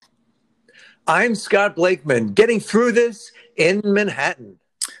I'm Scott Blakeman, getting through this in Manhattan.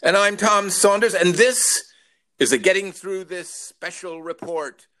 And I'm Tom Saunders, and this is a Getting Through This special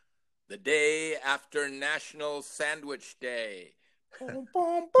report, the day after National Sandwich Day. Boom,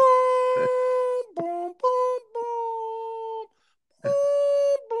 boom, boom, boom, boom, boom,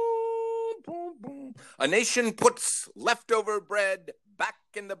 boom, boom. A nation puts leftover bread back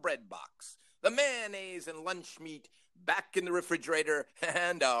in the bread box, the mayonnaise and lunch meat back in the refrigerator,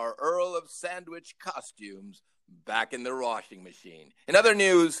 and our Earl of Sandwich costumes back in the washing machine. In other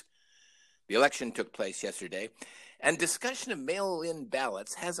news, the election took place yesterday, and discussion of mail-in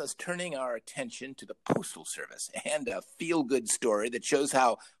ballots has us turning our attention to the Postal Service and a feel-good story that shows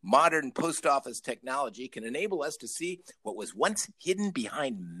how modern post office technology can enable us to see what was once hidden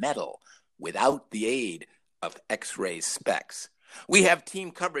behind metal without the aid of X-ray specs. We have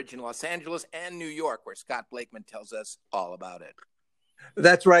team coverage in Los Angeles and New York, where Scott Blakeman tells us all about it.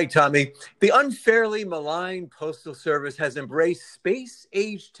 That's right, Tommy. The unfairly maligned Postal Service has embraced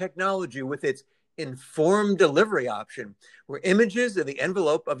space-age technology with its informed delivery option, where images of the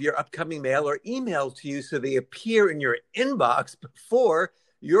envelope of your upcoming mail are emailed to you so they appear in your inbox before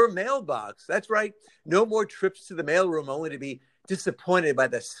your mailbox. That's right. No more trips to the mailroom only to be disappointed by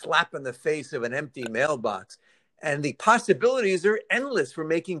the slap in the face of an empty mailbox. And the possibilities are endless for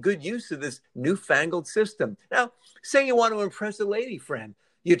making good use of this newfangled system. Now, say you want to impress a lady friend.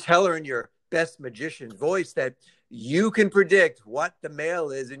 You tell her in your best magician voice that you can predict what the mail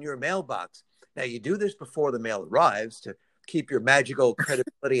is in your mailbox. Now, you do this before the mail arrives to keep your magical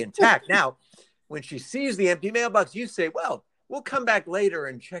credibility intact. Now, when she sees the empty mailbox, you say, well, we'll come back later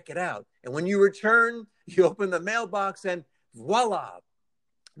and check it out. And when you return, you open the mailbox and voila,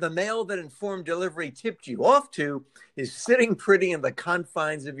 the mail that informed delivery tipped you off to is sitting pretty in the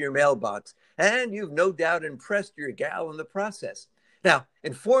confines of your mailbox, and you've no doubt impressed your gal in the process. Now,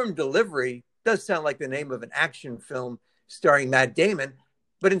 informed delivery does sound like the name of an action film starring Matt Damon,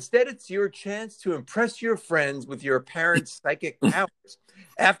 but instead it's your chance to impress your friends with your parents' psychic powers,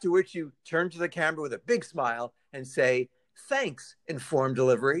 after which you turn to the camera with a big smile and say, thanks, informed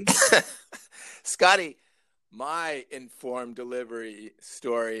delivery. Scotty, my informed delivery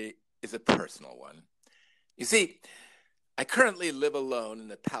story is a personal one. You see, I currently live alone in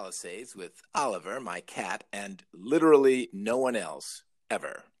the Palisades with Oliver, my cat, and literally no one else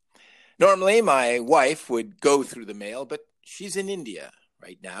ever. Normally, my wife would go through the mail, but she's in India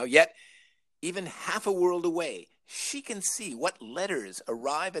right now, yet even half a world away, she can see what letters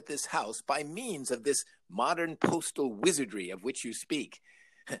arrive at this house by means of this modern postal wizardry of which you speak.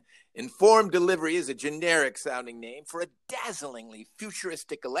 Informed delivery is a generic sounding name for a dazzlingly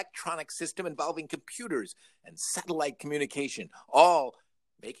futuristic electronic system involving computers and satellite communication, all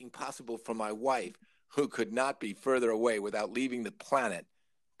making possible for my wife, who could not be further away without leaving the planet,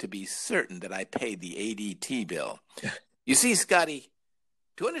 to be certain that I paid the ADT bill. You see, Scotty,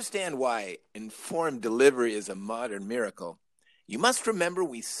 to understand why informed delivery is a modern miracle, you must remember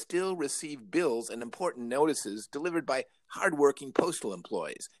we still receive bills and important notices delivered by hardworking postal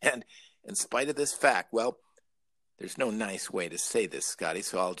employees. And in spite of this fact, well, there's no nice way to say this, Scotty,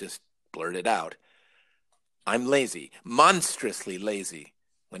 so I'll just blurt it out. I'm lazy, monstrously lazy,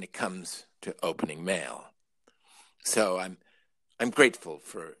 when it comes to opening mail. So I'm grateful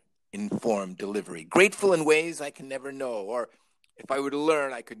for informed delivery, grateful in ways I can never know, or if I were to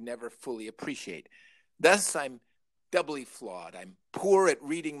learn, I could never fully appreciate. Thus, I'm doubly flawed. I'm poor at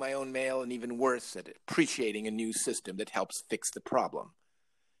reading my own mail and even worse at appreciating a new system that helps fix the problem.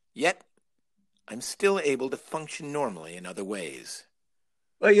 Yet, I'm still able to function normally in other ways.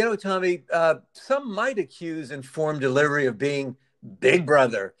 Well, you know, Tommy, some might accuse informed delivery of being Big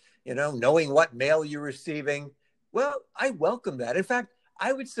Brother, knowing what mail you're receiving. Well, I welcome that. In fact,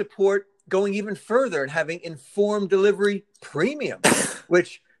 I would support going even further and having informed delivery premium,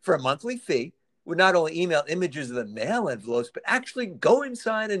 which for a monthly fee would not only email images of the mail envelopes, but actually go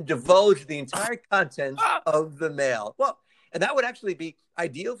inside and divulge the entire contents of the mail. Well, and that would actually be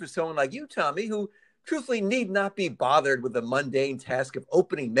ideal for someone like you, Tommy, who truthfully need not be bothered with the mundane task of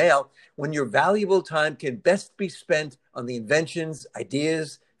opening mail when your valuable time can best be spent on the inventions,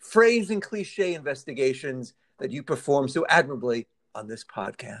 ideas, phrase, and cliche investigations that you perform so admirably on this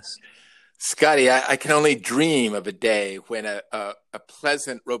podcast. Scotty, I can only dream of a day when a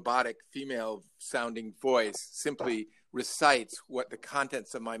pleasant, robotic, female-sounding voice simply recites what the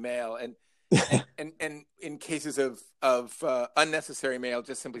contents of my mail and in cases of unnecessary mail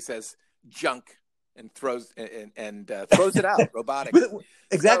just simply says junk and throws it out robotically.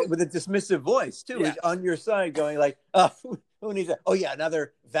 Exactly, with a dismissive voice too. Yeah. He's on your side going like, who needs that? Oh yeah,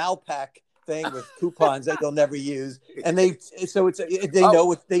 another Valpak thing with coupons that you'll never use, and they know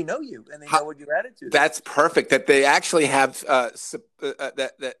you, and they know what your attitude is. That's perfect. That they actually have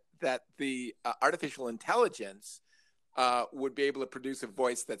that the artificial intelligence would be able to produce a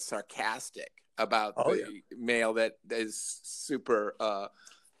voice that's sarcastic about mail that is super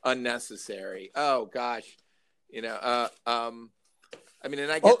unnecessary. Oh gosh, I mean,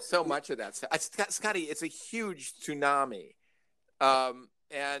 and I get so much of that. Scotty, it's a huge tsunami.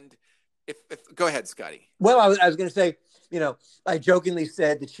 And if go ahead, Scotty. Well, I was going to say, I jokingly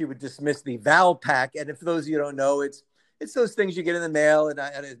said that she would dismiss the Valpak, and if those of you don't know, it's those things you get in the mail, and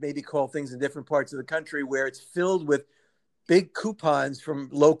it maybe call things in different parts of the country where it's filled with big coupons from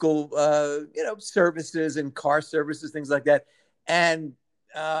local, services and car services, things like that. And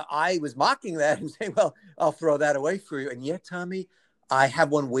I was mocking that and saying, well, I'll throw that away for you. And yet, Tommy, I have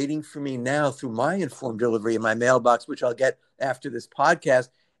one waiting for me now through my informed delivery in my mailbox, which I'll get after this podcast.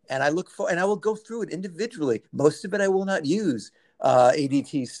 And I will go through it individually. Most of it I will not use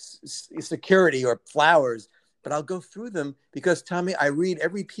ADT security or flowers, but I'll go through them because, Tommy, I read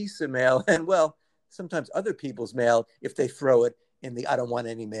every piece of mail and, well, sometimes other people's mail if they throw it in the I don't want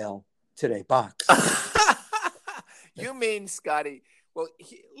any mail today box. You mean, Scotty, well,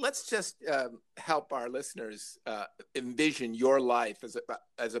 let's just help our listeners envision your life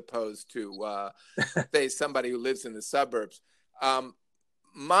as opposed to, say, somebody who lives in the suburbs.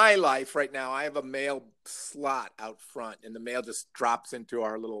 My life right now, I have a mail slot out front, and the mail just drops into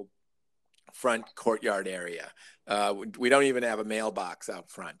our little front courtyard area. We don't even have a mailbox out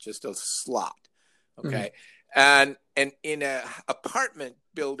front, just a slot. Okay. Mm-hmm. And in an apartment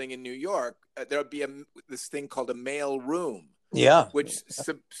building in New York, there'll be this thing called a mail room. Yeah. Which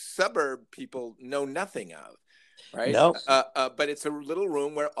suburb people know nothing of. Right. No. But it's a little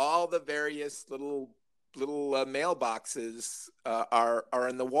room where all the various little mailboxes are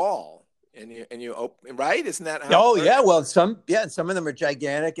in the wall, and you open, right? Isn't that how? Well, some of them are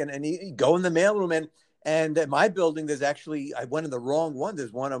gigantic, and you go in the mailroom, and at my building there's actually, I went in the wrong one.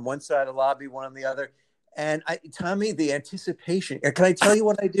 There's one on one side of the lobby, one on the other, and Tommy, the anticipation. Can I tell you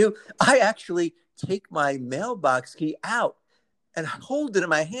what I do? I actually take my mailbox key out and hold it in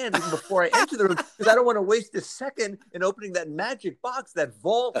my hand even before I enter the room, because I don't want to waste a second in opening that magic box, that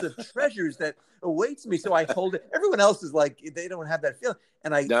vault of treasures that awaits me. So I hold it. Everyone else is like, they don't have that feeling.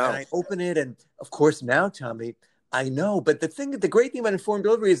 And I open it. And of course, now, Tommy, I know. But the great thing about informed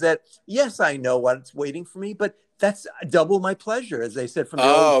delivery is that, yes, I know what's waiting for me, but that's double my pleasure, as they said from the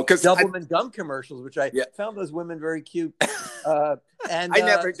old Doublemint gum commercials, which I found those women very cute. And I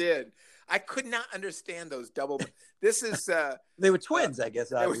never did. I could not understand those double. This is they were twins, I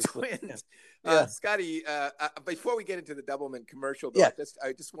guess. Obviously. They were twins. Yeah. Scotty, before we get into the Doublemint commercial, though,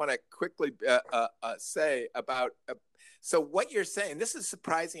 I just want to quickly say about. So what you're saying, this is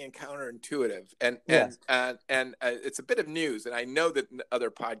surprising and counterintuitive, and it's a bit of news, and I know that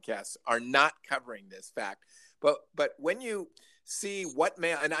other podcasts are not covering this fact, but when you see what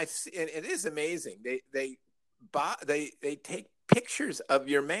mail, and it is amazing. They take pictures of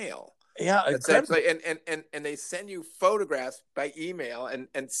your mail. Yeah, exactly. And they send you photographs by email, and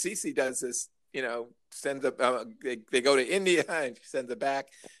Cece does this, sends they go to India and she sends it back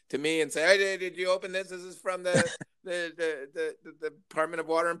to me and say, hey, did you open this? This is from the Department of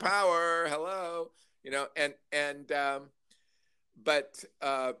Water and Power. Hello, but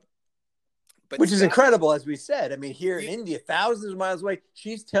which is incredible, as we said. I mean, here in India, thousands of miles away,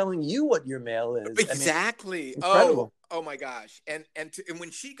 she's telling you what your mail is. Exactly. I mean, incredible. Oh my gosh. And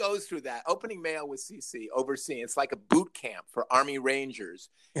when she goes through that opening mail with CC overseeing, it's like a boot camp for Army Rangers.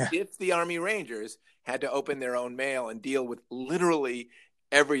 Yeah. If the Army Rangers had to open their own mail and deal with literally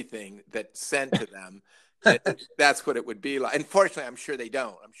everything that's sent to them, that's what it would be like. Unfortunately, I'm sure they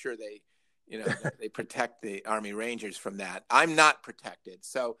don't. I'm sure they protect the Army Rangers from that. I'm not protected.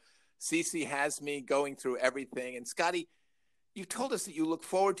 So Cece has me going through everything. And Scotty, you told us that you look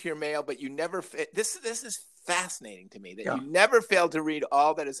forward to your mail, but you never. This is fascinating to me that you never fail to read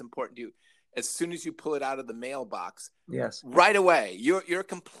all that is important to you as soon as you pull it out of the mailbox. Yes, right away. You're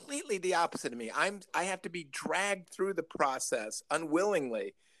completely the opposite of me. I have to be dragged through the process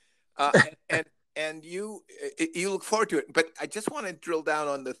unwillingly, and you look forward to it. But I just want to drill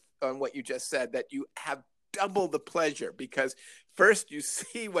down on what you just said, that you have double the pleasure, because first you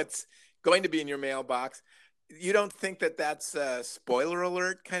see what's going to be in your mailbox. You don't think that that's a spoiler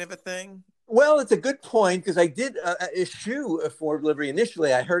alert kind of a thing? Well, it's a good point, because I did issue a forward delivery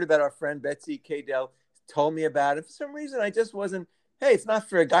initially. I heard about our friend Betsy Cadell, told me about it. For some reason, I just wasn't, hey, it's not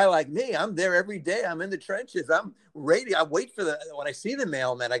for a guy like me. I'm there every day. I'm in the trenches. I'm ready. I wait for when I see the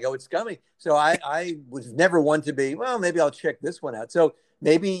mailman, I go, it's coming. So I was never one to be, well, maybe I'll check this one out. So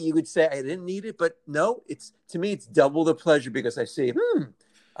maybe you would say I didn't need it, but no, it's to me, it's double the pleasure because I see,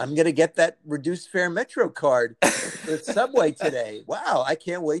 I'm going to get that reduced fare Metro card for Subway today. Wow, I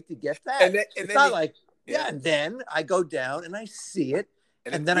can't wait to get that. And It's then not you, like, yeah, and then I go down and I see it,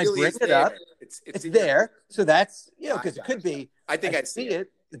 and it and then I really bring is it up. there. It's It's in your. there. So that's, I because it got could be, I think I I see see it.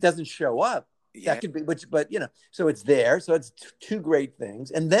 it, it doesn't show up. Yeah. That could be, but so it's there. So it's two great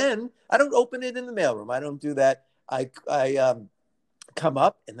things. And then I don't open it in the mailroom. I don't do that. I come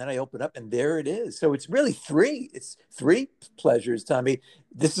up and then I open up and there it is. So it's really three. It's three pleasures, Tommy.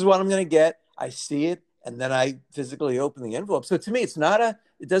 This is what I'm going to get. I see it and then I physically open the envelope. So to me, it's not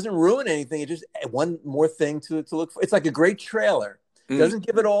it doesn't ruin anything. It just one more thing to look for. It's like a great trailer. Doesn't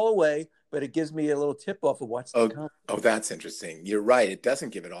give it all away, but it gives me a little tip off of what's to come. Oh, that's interesting. You're right. It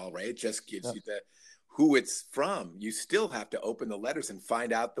doesn't give it all away. It just gives you who it's from. You still have to open the letters and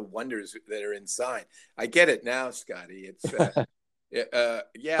find out the wonders that are inside. I get it now, Scotty. It's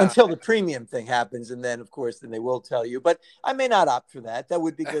yeah. Until the premium thing happens, and then of course, then they will tell you. But I may not opt for that. That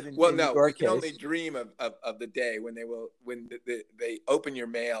would be good in no, your we can case. only dream of the day when they open your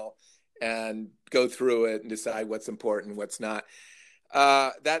mail and go through it and decide what's important, what's not.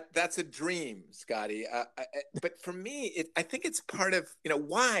 That's a dream, Scotty. But for me, I think it's part of,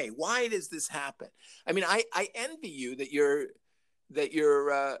 why does this happen? I mean, I envy you that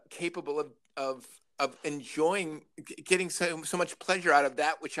you're capable of enjoying, getting so much pleasure out of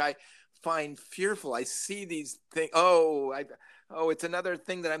that, which I find fearful. I see these things. It's another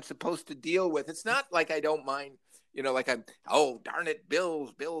thing that I'm supposed to deal with. It's not like I don't mind. Like darn it,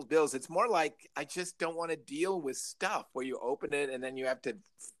 bills. It's more like I just don't want to deal with stuff where you open it and then you have to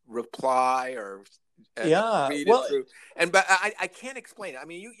reply or read it through. But I can't explain it. I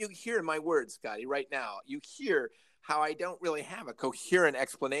mean, you hear my words, Scotty, right now. You hear how I don't really have a coherent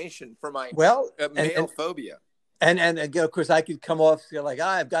explanation for my mail phobia. And of course, I could come off like,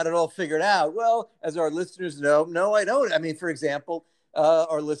 I've got it all figured out. Well, as our listeners know, no, I don't. I mean, for example,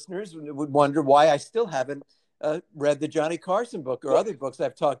 our listeners would wonder why I still haven't read the Johnny Carson book or other books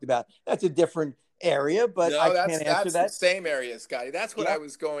I've talked about. That's a different area, but I can't answer that. That's the same area, Scotty. That's what I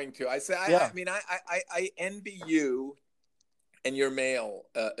was going to. I say, I mean, I envy you and your mail,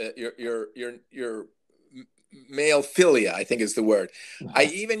 your male philia, I think is the word. I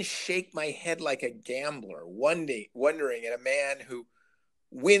even shake my head like a gambler, wondering at a man who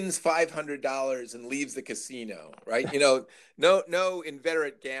wins $500 and leaves the casino, right? No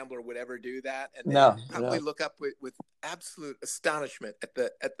inveterate gambler would ever do that, and probably look up with absolute astonishment at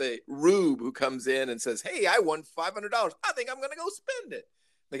the rube who comes in and says, "Hey, I won $500. I think I'm going to go spend it."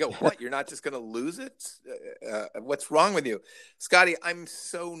 They go, "What? You're not just going to lose it? What's wrong with you?" Scotty, I'm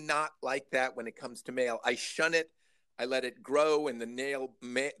so not like that when it comes to mail. I shun it. I let it grow in the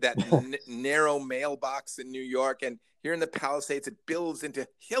narrow mailbox in New York. And here in the Palisades, it builds into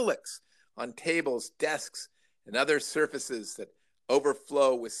hillocks on tables, desks, and other surfaces that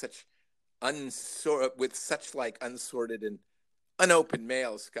overflow with such unsorted and unopened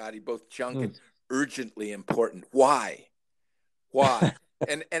mail, Scotty, both junk and urgently important. Why?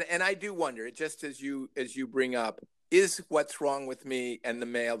 And I do wonder, just as you bring up, is what's wrong with me and the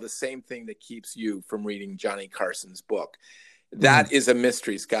mail the same thing that keeps you from reading Johnny Carson's book? That is a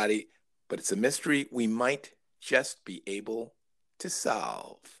mystery, Scotty, but it's a mystery we might just be able to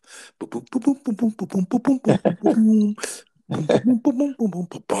solve.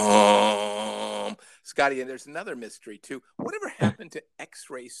 Scotty, and there's another mystery too. Whatever happened to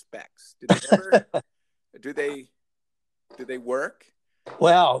X-ray specs? Do they work?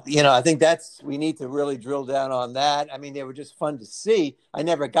 Well, I think we need to really drill down on that. I mean, they were just fun to see. I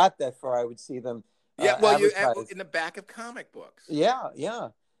never got that far. I would see them. You in the back of comic books. Yeah.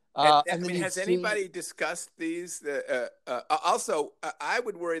 And then has anybody discussed these? Also, I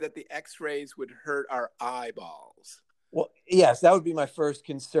would worry that the X-rays would hurt our eyeballs. Well, yes, that would be my first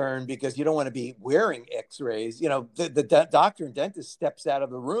concern because you don't want to be wearing X-rays. The doctor and dentist steps out of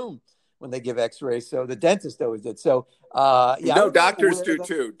the room when they give X-rays. So the dentist always did. So, doctors do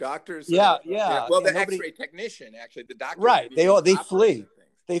too. Doctors. Yeah. Well, the X-ray technician, actually, the doctor. Right. They flee.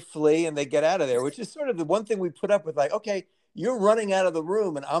 They flee and they get out of there, which is sort of the one thing we put up with. Like, okay, you're running out of the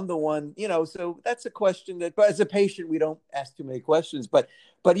room, and I'm the one. So that's a question that, but as a patient, we don't ask too many questions. But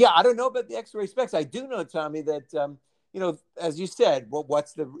yeah, I don't know about the X-ray specs. I do know, Tommy, that as you said,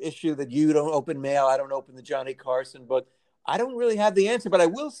 what's the issue that you don't open mail? I don't open the Johnny Carson book. I don't really have the answer, but I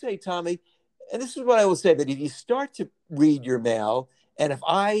will say, Tommy, and this is what I will say, that if you start to read your mail, and if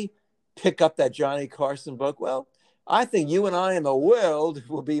I pick up that Johnny Carson book, well, I think you and I in the world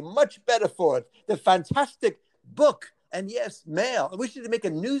will be much better for it. The fantastic book And yes, mail. We should make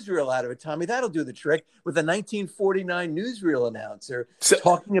a newsreel out of it, Tommy. That'll do the trick, with a 1949 newsreel announcer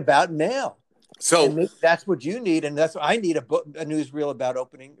talking about mail. And maybe that's what you need, and that's what I need, a newsreel about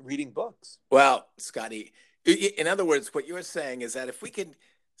reading books. Well, Scotty, in other words, what you're saying is that if we can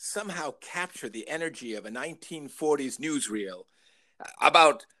somehow capture the energy of a 1940s newsreel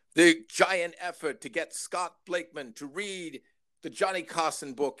about the giant effort to get Scott Blakeman to read the Johnny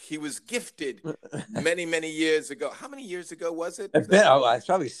Carson book he was gifted many, many years ago. How many years ago was it? It's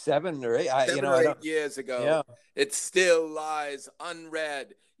probably 7 or 8. 8 years ago. Yeah. It still lies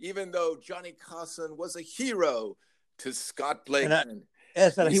unread, even though Johnny Carson was a hero to Scott Blakeman.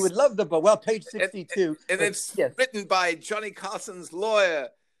 Yes, and he would love the book. Well, page 62. And it's written by Johnny Carson's lawyer,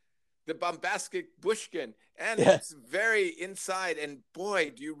 the bombastic Bushkin. And it's very inside. And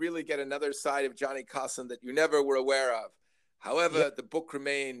boy, do you really get another side of Johnny Carson that you never were aware of. However, the book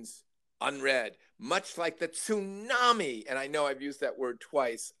remains unread, much like the tsunami. And I know I've used that word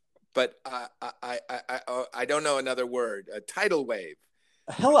twice, but I don't know another word. A tidal wave.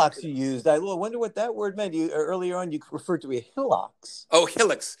 Hillocks you used. I wonder what that word meant. Earlier on, you referred to a hillocks. Oh,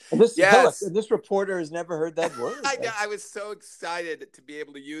 hillocks. This reporter has never heard that word. I was so excited to be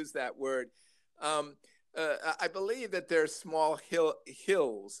able to use that word. I believe that they're small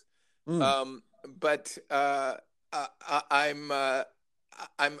hills, but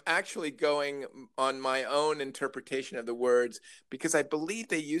I'm actually going on my own interpretation of the words, because I believe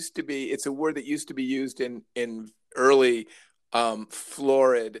it's a word that used to be used in early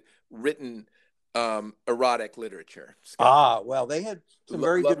florid written erotic literature. Scott. Well, they had some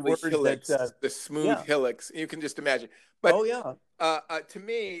very good words. Hillocks, the smooth hillocks. You can just imagine. But to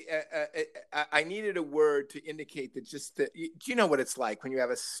me, I needed a word to indicate that do you know what it's like when you have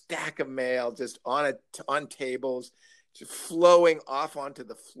a stack of mail just on tables, just flowing off onto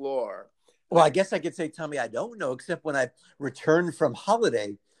the floor? Well, I guess I could say, Tommy, I don't know, except when I returned from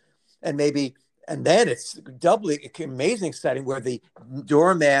holiday, and then it's doubly amazing exciting, where the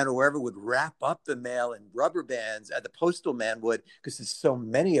doorman or whoever would wrap up the mail in rubber bands, the postal man would, because there's so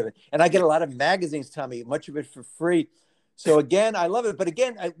many of it. And I get a lot of magazines, Tommy, much of it for free. So again, I love it. But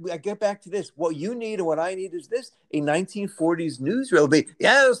again, I get back to this. What you need and what I need is this: a 1940s newsreel.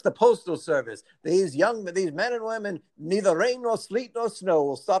 The Postal Service. These men and women, neither rain nor sleet nor snow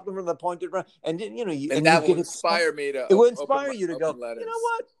will stop them from the appointed run. And that will inspire me to. It will inspire you to go, letters. You know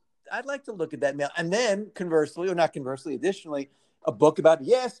what? I'd like to look at that mail. And then additionally, a book about,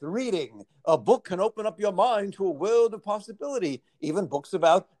 reading. A book can open up your mind to a world of possibility. Even books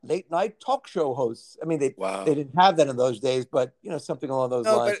about late night talk show hosts. I mean, they didn't have that in those days, but something along those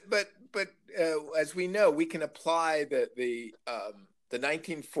lines. But as we know, we can apply the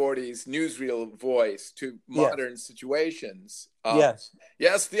 1940s newsreel voice to modern situations. Yes,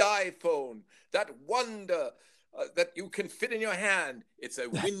 the iPhone, that wonder that you can fit in your hand. It's a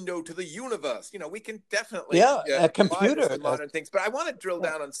window to the universe. We can definitely a computer to modern things. But I want to drill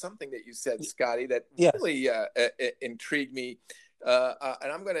down on something that you said, Scotty, that really intrigued me. And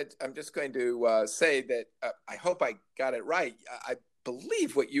I'm just going to say that I hope I got it right. I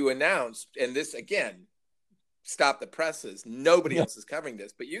believe what you announced, and this again, stop the presses. Nobody else is covering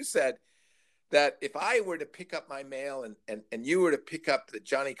this, but you said that if I were to pick up my mail and you were to pick up the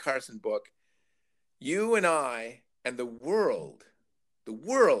Johnny Carson book, you and I and the world,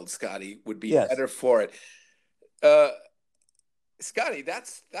 Scotty, would be better for it. Scotty,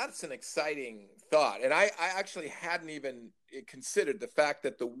 that's an exciting thought. And I actually hadn't even considered the fact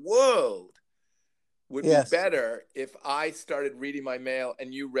that the world would be better if I started reading my mail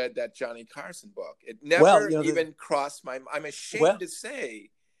and you read that Johnny Carson book. It never even crossed my mind. I'm ashamed to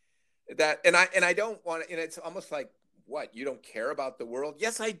say that. And I don't want to, and it's almost like, what, you don't care about the world?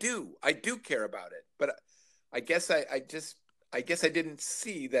 Yes, I do. I do care about it. But I guess I didn't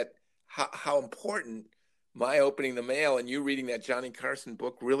see that how important my opening the mail and you reading that Johnny Carson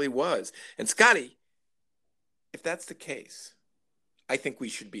book really was. And Scotty, if that's the case, I think we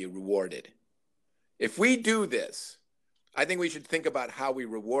should be rewarded. If we do this, I think we should think about how we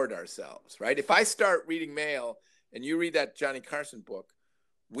reward ourselves, right? If I start reading mail and you read that Johnny Carson book,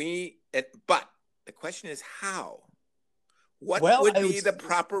 but the question is how? What would be the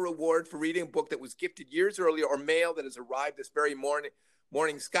proper reward for reading a book that was gifted years earlier, or mail that has arrived this very morning?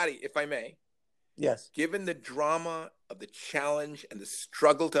 Scotty, if I may. Yes. Given the drama of the challenge and the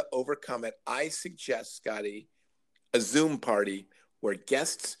struggle to overcome it, I suggest, Scotty, a Zoom party where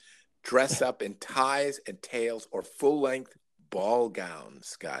guests dress up in ties and tails or full-length ball gowns,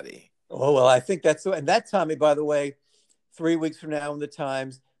 Scotty. Oh, well, I think that's so. And that, Tommy, by the way, 3 weeks from now in the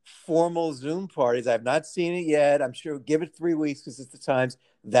Times, formal Zoom parties. I've not seen it yet. I'm sure give it 3 weeks because it's the Times.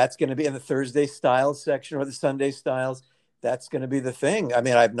 that's going to be in the Thursday styles section or the Sunday styles. That's going to be the thing. I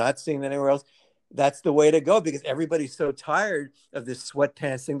mean, I've not seen anywhere else. That's the way to go because everybody's so tired of this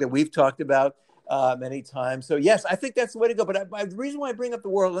sweatpants thing that we've talked about many times. So yes, I think that's the way to go. But the reason why I bring up the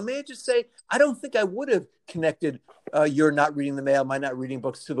world, let me just say, I don't think I would have connected your not reading the mail, my not reading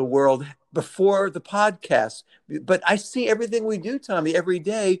books to the world before the podcast. But I see everything we do, Tommy, every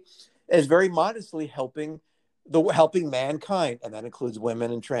day as very modestly helping mankind, and that includes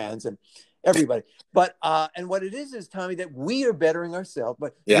women and trans and everybody. But and what it is Tommy, that we are bettering ourselves.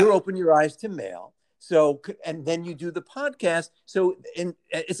 But you're opening your eyes to mail. So, and then you do the podcast. So,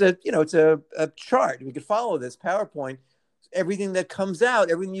 it's a chart. We could follow this PowerPoint. Everything that comes out,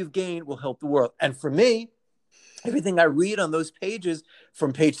 everything you've gained will help the world. And for me, everything I read on those pages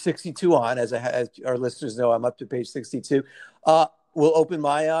from page 62 on, as our listeners know, I'm up to page 62, will open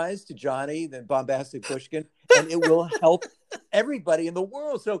my eyes to Johnny, the bombastic Pushkin, and it will help everybody in the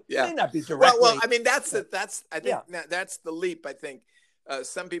world. So it may not be directly. Well, I mean, that's the leap. I think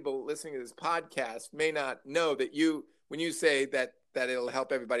some people listening to this podcast may not know that when you say that it'll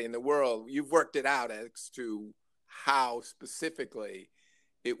help everybody in the world, you've worked it out as to how specifically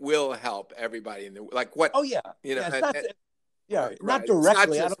it will help everybody in the like what. Oh yeah, not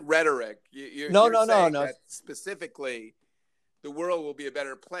directly. It's not just rhetoric. No. Specifically, the world will be a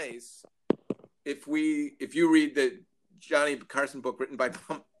better place if you read the Johnny Carson book written by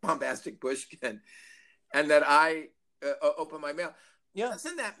Bombastic Pushkin, and that I open my mail. Yeah.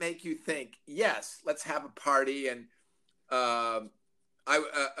 Doesn't that make you think? Yes, let's have a party, and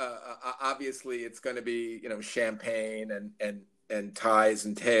obviously it's going to be champagne and ties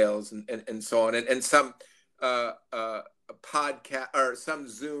and tails and so on, and some podcast or some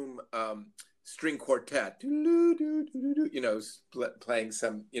Zoom string quartet, playing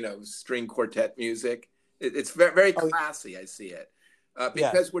some string quartet music. It's very, very classy. I see it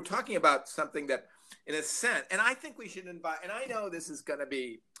because we're talking about something that, in a sense, and I think we should invite. And I know this is going to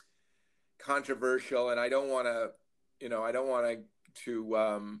be controversial, and I don't want to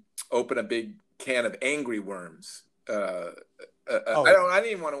open a big can of angry worms. I didn't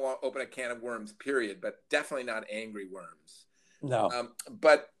even want to open a can of worms, period. But definitely not angry worms. No.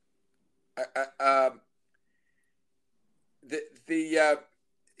 But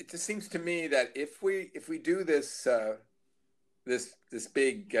it just seems to me that if we do this this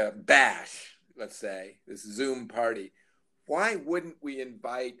big bash, let's say this Zoom party, why wouldn't we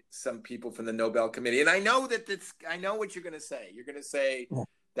invite some people from the Nobel Committee? And I know I know what you're going to say. You're going to say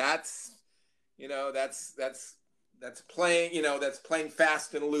that's playing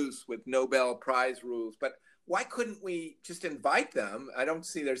fast and loose with Nobel Prize rules. But why couldn't we just invite them? I don't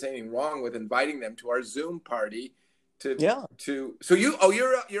see there's anything wrong with inviting them to our Zoom party. So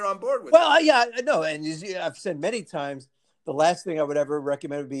you're on board with that? Yeah, I know. And I've said many times, the last thing I would ever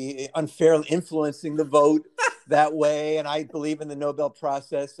recommend would be unfairly influencing the vote that way. And I believe in the Nobel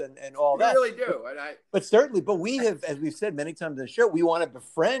process and all that. You really do. But we have, as we've said many times in the show, we want to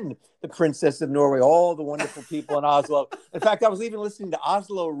befriend the Princess of Norway, all the wonderful people in Oslo. In fact, I was even listening to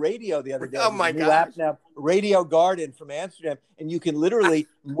Oslo Radio the other day. Oh my God! App now, Radio Garden from Amsterdam, and you can literally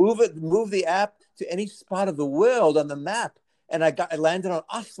move the app to any spot of the world on the map. And I landed on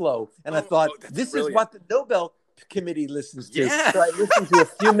Oslo, and I thought, this brilliant. Is what the Nobel Committee listens to. Yeah. So I listened to a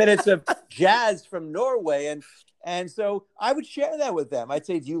few minutes of jazz from Norway, and so I would share that with them. I'd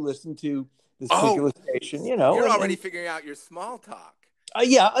say, do you listen to this particular station? You're already figuring out your small talk.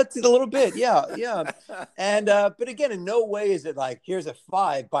 Yeah, it's a little bit. Yeah. And but again, in no way is it like, here's a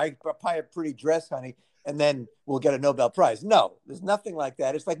 5, buy a pretty dress, honey, and then we'll get a Nobel Prize. No, there's nothing like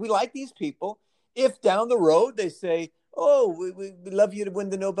that. It's like, we like these people. If down the road they say, oh, we love you to win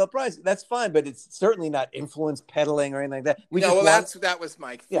the Nobel Prize, that's fine, but it's certainly not influence peddling or anything like that. That was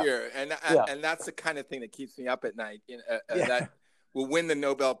my fear, and that's the kind of thing that keeps me up at night. That we'll win the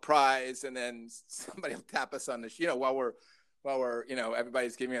Nobel Prize, and then somebody will tap us on the while we're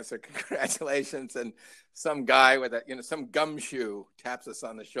everybody's giving us their congratulations, and some guy with some gumshoe taps us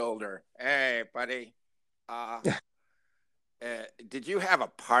on the shoulder. Hey, buddy, did you have a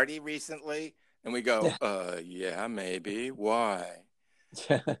party recently? And we go, yeah, maybe. Why?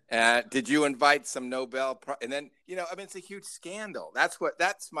 Did you invite some Nobel Prize? And then, it's a huge scandal. That's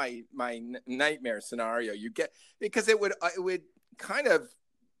my nightmare scenario. You get, because it would kind of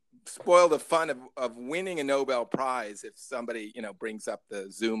spoil the fun of winning a Nobel Prize if somebody, brings up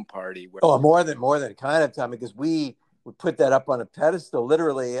the Zoom party. More than kind of, Tommy, because we put that up on a pedestal,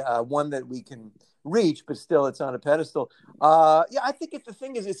 literally one that we can reach, but still it's on a pedestal. I think the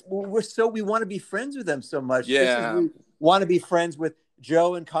thing is, we want to be friends with them so much. Yeah. We want to be friends with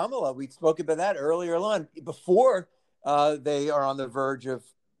Joe and Kamala. We spoke about that earlier on, before they are on the verge of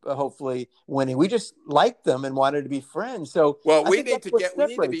hopefully winning. We just liked them and wanted to be friends. So well, I we think need that's to what get we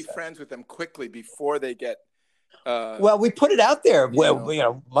need to be separates us. friends with them quickly before they get. Well, we put it out there, You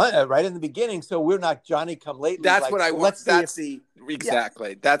know. right in the beginning, so we're not Johnny come lately. That's Like, what I well, want. let's see if That's the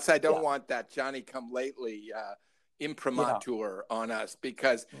exactly. That's I don't yeah, want that Johnny come lately yeah, imprimatur on us,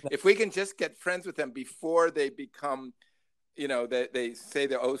 because if we can just get friends with them before they become, they say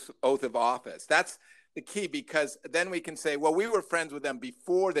the oath of office. That's the key, because then we can say, well, we were friends with them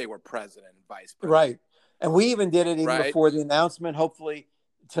before they were president and vice president. right. And we even did it even Right. before the announcement. Hopefully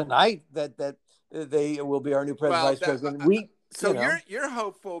tonight that they will be our new president, Well, vice president. so you're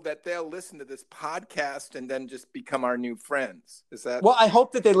hopeful that they'll listen to this podcast and then just become our new friends. Is that? Well, I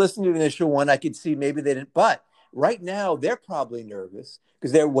hope that they listened to the initial one. I could see maybe they didn't, but right now they're probably nervous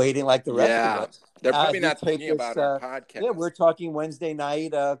because they're waiting like the rest of us. They're probably As we not take thinking this, about our podcast. yeah, we're talking Wednesday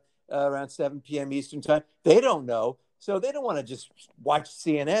night around 7 p.m. Eastern time. They don't know, so they don't want to just watch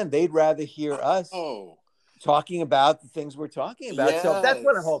CNN. They'd rather hear us talking about the things we're talking about. Yes. So that's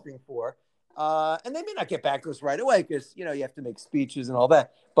what I'm hoping for. And they may not get back to us right away because, you have to make speeches and all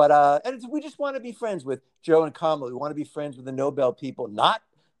that. But we just want to be friends with Joe and Kamala. We want to be friends with the Nobel people, not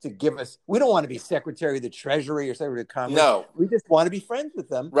to give us. We don't want to be Secretary of the Treasury or Secretary of Commerce. No. We just want to be friends with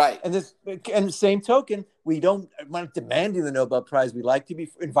them. Right. And the same token, we don't want demanding the Nobel Prize. We like to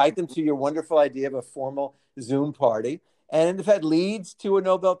invite them to your wonderful idea of a formal Zoom party. And if that leads to a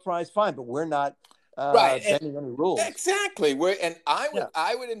Nobel Prize, fine. But we're not bending any rules. Exactly.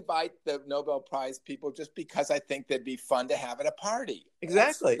 I would invite the Nobel Prize people just because I think they'd be fun to have at a party.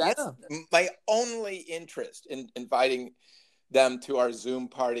 Exactly. That's my only interest in inviting them to our Zoom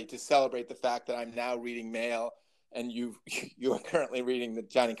party, to celebrate the fact that I'm now reading Mail and you are currently reading the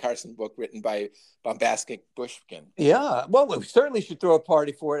Johnny Carson book written by Bombastic Bushkin. Yeah. Well, we certainly should throw a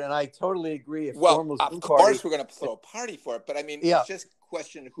party for it, and I totally agree. Of course we're going to throw a party for it, but I mean, it's just a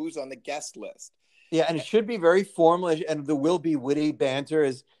question of who's on the guest list. Yeah, and it should be very formal, and there will be witty banter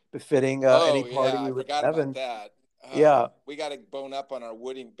as befitting any party we would have. I forgot about that. We got to bone up on our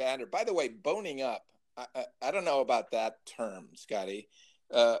witty banter. By the way, boning up, I don't know about that term, Scotty.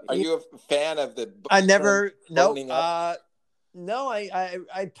 Are you a fan of the? I never. No. No,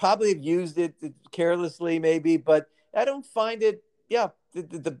 I probably have used it carelessly, maybe, but I don't find it. Yeah,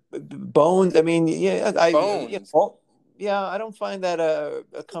 the bones. I mean, bones. Yeah, I don't find that a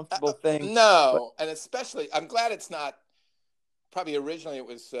comfortable thing. No, and especially, I'm glad it's not. Probably originally it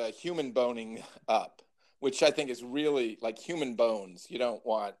was human boning up, which I think is really like human bones. You don't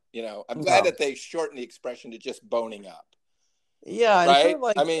want, I'm glad that they shortened the expression to just boning up. Yeah, right. Sort of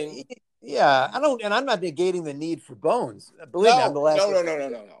like, I mean, yeah, I don't, and I'm not negating the need for bones. Believe me, I'm the last.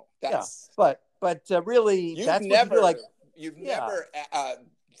 No. That's but really, that's what you feel like. You've never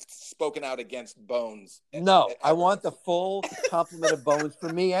spoken out against bones. No, I want the full complement of bones for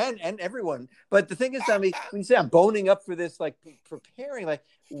me and everyone. But the thing is, I mean, when you say I'm boning up for this, like preparing, like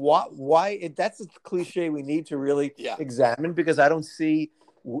why that's a cliche we need to really examine, because I don't see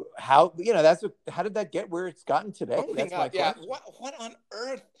how, how did that get where it's gotten today? That's my question. What on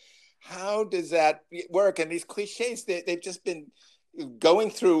earth? How does that work? And these cliches, they've just been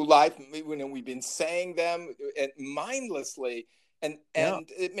going through life. We've been saying them mindlessly. And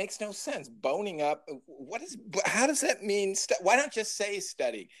it makes no sense. Boning up. How does that mean? Why not just say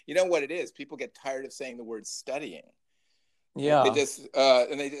study? You know what it is? People get tired of saying the word studying. Yeah. They just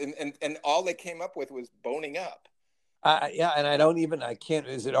and all they came up with was boning up. And I can't.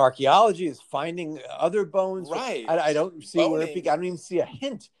 Is it archaeology? Is finding other bones? Right. I don't see where I don't even see a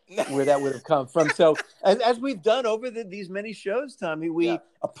hint where that would have come from. So as we've done over these many shows, Tommy, we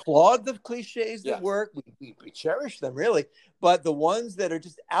applaud the cliches that work. We cherish them, really. But the ones that are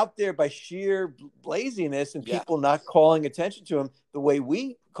just out there by sheer laziness and people not calling attention to them the way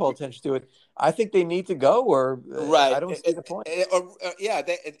we call attention to it, I think they need to go, or I don't see the point.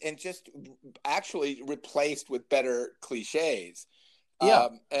 And just actually replaced with better cliches.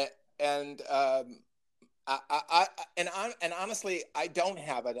 And honestly, I don't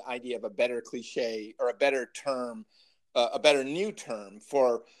have an idea of a better cliche or a better term, a better new term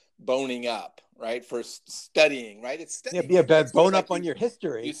for boning up, right? For studying, right? It's studying. Bone up on your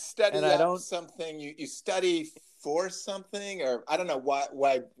history. You study something. You study for something, or I don't know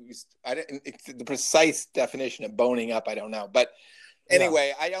why. The precise definition of boning up, I don't know. But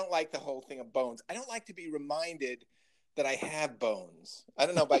anyway, I don't like the whole thing of bones. I don't like to be reminded that I have bones. I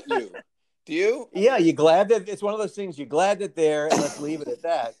don't know about you. Do you? Yeah, you're glad that it's one of those things. You're glad that they're, and let's leave it at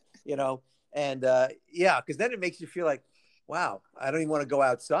that. And because then it makes you feel like, wow, I don't even want to go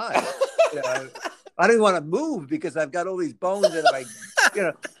outside. I don't even want to move because I've got all these bones, and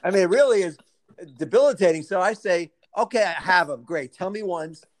if I mean, it really is debilitating. So I say, Okay, I have them. Great. Tell me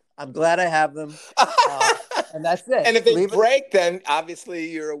once. I'm glad I have them. And that's it. And if they Leave it. break, then obviously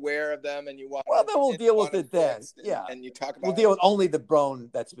you're aware of them and you want Well, them, then we'll and you deal want with them it then. fixed, Yeah. and you talk We'll about deal it. with only the bone,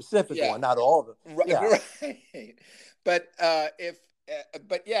 that specific Yeah, one, not all of them. Yeah. right. But if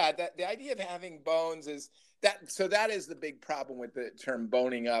but yeah, the idea of having bones is that. So that is the big problem with the term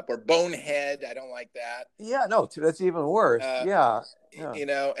boning up or bonehead. I don't like that. Yeah, no, that's even worse. Uh, Yeah.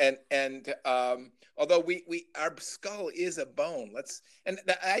 Yeah. and although we our skull is a bone, and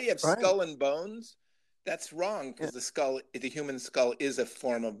the idea of Right. skull and bones, that's wrong Yeah. because the human skull is a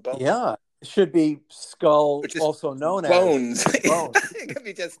form of bone, Yeah. It should be skull, which is also known as bones. bone. It could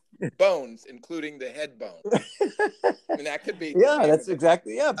be just bones, including the head bone. I mean, that could be the Yeah, name that's of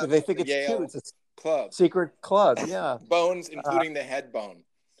exactly. Yeah, but they think the it's two. Yale It's a club. secret club. Yeah. Bones, Uh, including the head bone.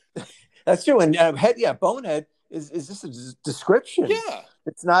 that's true. And head, yeah, bonehead is just a description. Yeah.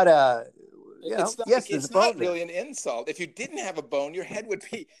 It's not a, yes, there's a It's bone not there. really an insult. If you didn't have a bone, your head would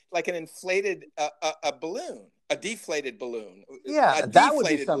be like an inflated a balloon, a deflated balloon, Yeah, a that would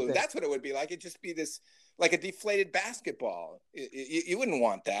be deflated balloon. something. That's what it would be like. It'd just be this like a deflated basketball. You wouldn't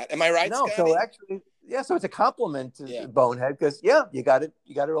want that. Am I right, No, so Scotty? actually, yeah, so it's a compliment Yeah. to bonehead because yeah, you got it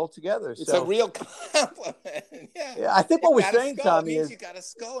all together. It's a So real compliment. Yeah. yeah, I think You what we're got a saying, skull. It Tommy, means is you got a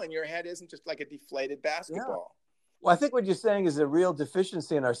skull and your head isn't just like a deflated yeah. basketball. Well, I think what you're saying is a real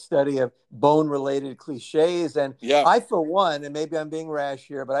deficiency in our study of bone-related cliches, and Yeah. I, for one, and maybe I'm being rash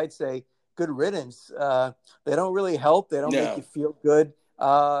here, but I'd say good riddance. They don't really help. They don't make you feel good.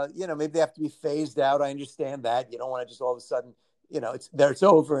 Maybe they have to be phased out. I understand that. You don't want to just all of a sudden, it's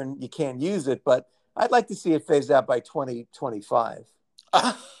over and you can't use it. But I'd like to see it phased out by 2025.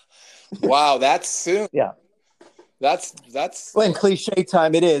 Wow, that's soon. Yeah. That's Well, in cliche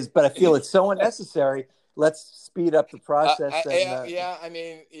time it is, but I feel it's so unnecessary. Let's speed up the process. Yeah. I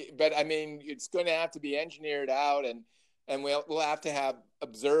mean, it's going to have to be engineered out, and we'll have to have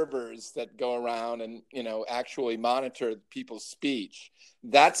observers that go around and actually monitor people's speech.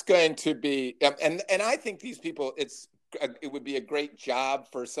 That's going to be, and I think these people, it would be a great job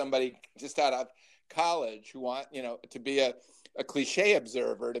for somebody just out of college who want to be a cliche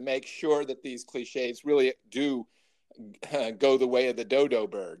observer to make sure that these cliches really do go the way of the dodo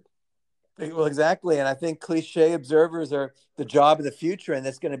bird. Well, exactly. And I think cliche observers are the job of the future, and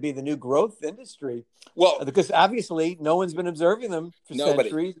that's going to be the new growth industry. Well, because obviously no one's been observing them for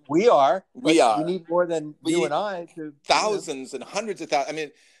centuries. We need more than you and I to thousands and hundreds of thousands. I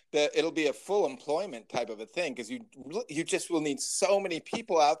mean, it'll be a full employment type of a thing because you just will need so many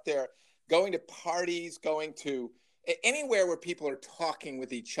people out there going to parties, going to anywhere where people are talking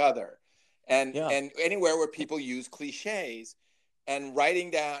with each other, and anywhere where people use cliches. And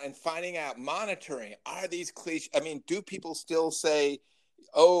writing down and finding out, monitoring, are these cliches? I mean, do people still say,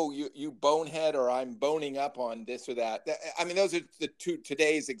 "Oh, you bonehead," or "I'm boning up on this or that"? I mean, those are the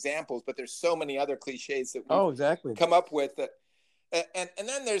today's examples, but there's so many other cliches that we've come up with. And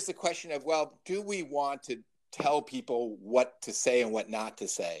then there's the question of, well, do we want to tell people what to say and what not to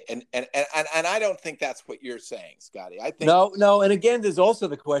say? And I don't think that's what you're saying, Scotty. I think no. And again, there's also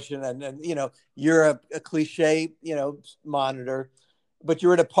the question, and you're a cliche, monitor, but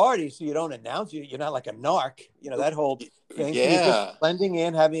you're at a party, so you don't announce it. You're not like a narc, that whole thing. Yeah. So you're just blending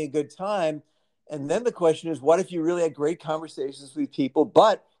in, having a good time. And then the question is, what if you really had great conversations with people,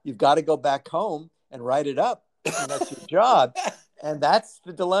 but you've got to go back home and write it up, and that's your job. And that's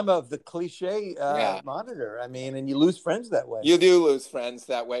the dilemma of the cliche monitor. I mean, and you lose friends that way. You do lose friends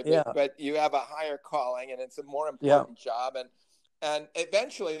that way, yeah. But you have a higher calling, and it's a more important job. And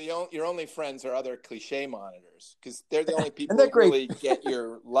eventually, your only friends are other cliche monitors because they're the only people who really get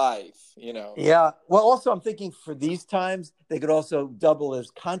your life, Yeah. Well, also, I'm thinking for these times, they could also double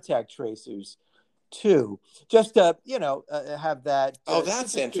as contact tracers too, just to have that. Oh,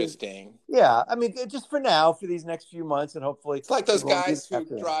 that's interesting. Yeah, I mean, just for now, for these next few months, and hopefully it's like those guys who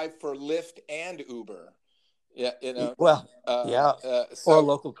drive for Lyft and Uber. Yeah, Well, or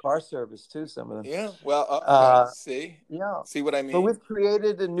local car service too. Some of them. Yeah. Well, see what I mean. But we've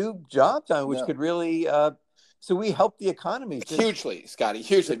created a new job time, which could really. So we help the economy hugely, Scotty,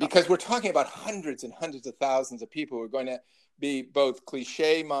 hugely, because we're talking about hundreds and hundreds of thousands of people who are going to be both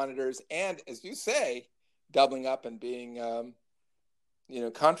cliche monitors and, as you say, doubling up and being,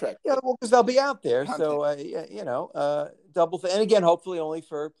 contract. Yeah, well, because they'll be out there. Content. So, double. And again, hopefully only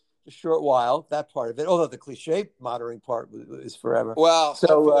for a short while, that part of it. Although the cliche monitoring part is forever. Well,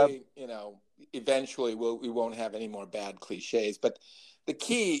 so, hopefully, eventually we won't have any more bad cliches. But the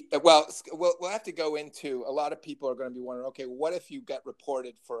key, we'll have to go into, a lot of people are going to be wondering, okay, what if you get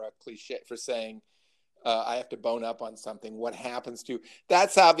reported for a cliche, for saying, I have to bone up on something? What happens to?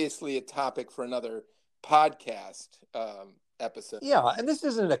 That's obviously a topic for another podcast episode. Yeah, and this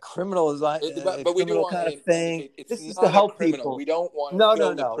isn't a criminal, But we do criminal want kind to of thing. educate. It's This is to not a help criminal. people. We don't want to No, no,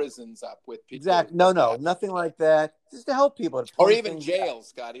 fill the no. prisons up with people. Exactly. No, nothing like that. Just to help people. To or point even things jails,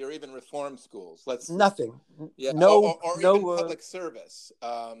 Scotty, or even reform schools. Nothing. Yeah. No. Or no. even public service.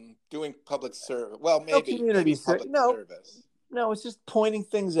 Doing public service. Well, No maybe community public service. No, it's just pointing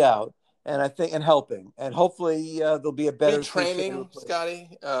things out, and I think and helping, and hopefully there'll be a better training,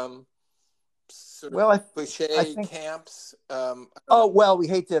 Scotty. Well, cliche camps. We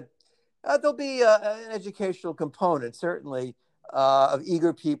hate to. There'll be an educational component, certainly, of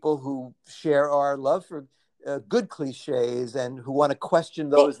eager people who share our love for good cliches and who want to question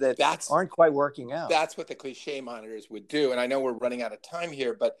those that aren't quite working out. That's what the cliche monitors would do. And I know we're running out of time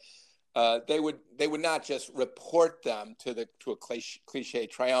here, but they would not just report them to a cliche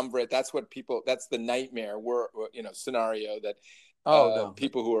triumvirate. That's the nightmare scenario that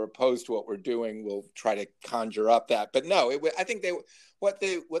people who are opposed to what we're doing will try to conjure up that. But no, I think what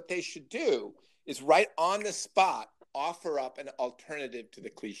they should do is right on the spot offer up an alternative to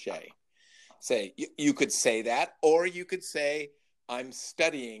the cliche. Say, you could say that, or you could say, I'm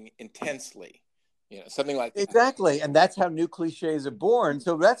studying intensely, something like that. Exactly. And that's how new cliches are born.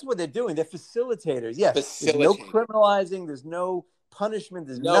 So that's what they're doing. They're facilitators. Yes. There's no criminalizing. There's no punishment.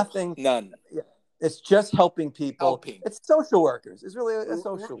 There's nothing. None. Yeah. It's just helping people. It's social workers. It's really a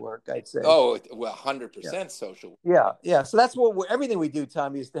social work, I'd say. Oh, well, 100% social. Yeah. Yeah. So that's everything we do,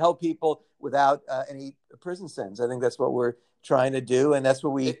 Tommy, is to help people without any prison sentence. I think that's what we're trying to do. And that's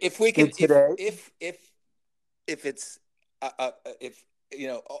what we did today. If it's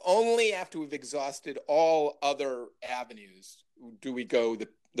only after we've exhausted all other avenues do we go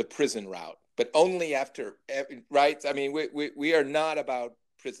the prison route, but only after, right? I mean, we are not about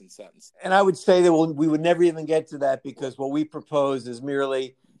prison sentence. And I would say that we would never even get to that, because what we propose is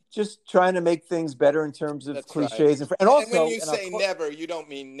merely just trying to make things better in terms of cliches. Right. And also, when you say never, you don't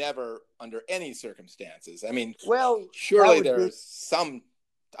mean never under any circumstances. I mean, surely there's some.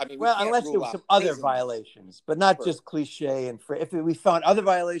 I mean, unless there were some other violations, but not just cliche. And if we found other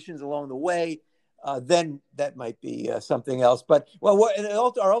violations along the way, then that might be something else. But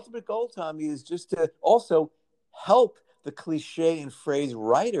our ultimate goal, Tommy, is just to also help the cliche and phrase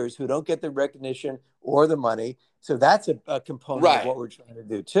writers who don't get the recognition or the money. So that's a component of what we're trying to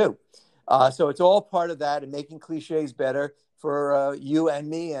do too. So it's all part of that, and making cliches better for you and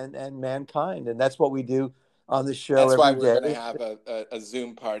me and mankind. And that's what we do on the show. That's why we're going to have a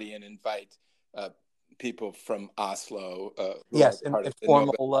Zoom party and invite people from Oslo. Yes, and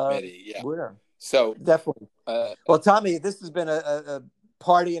formal committee. Yeah. So definitely. Well, Tommy, this has been a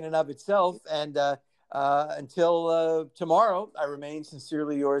party in and of itself, and until tomorrow, I remain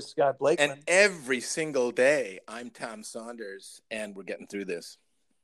sincerely yours, Scott Blakeman. And every single day, I'm Tom Saunders, and we're getting through this.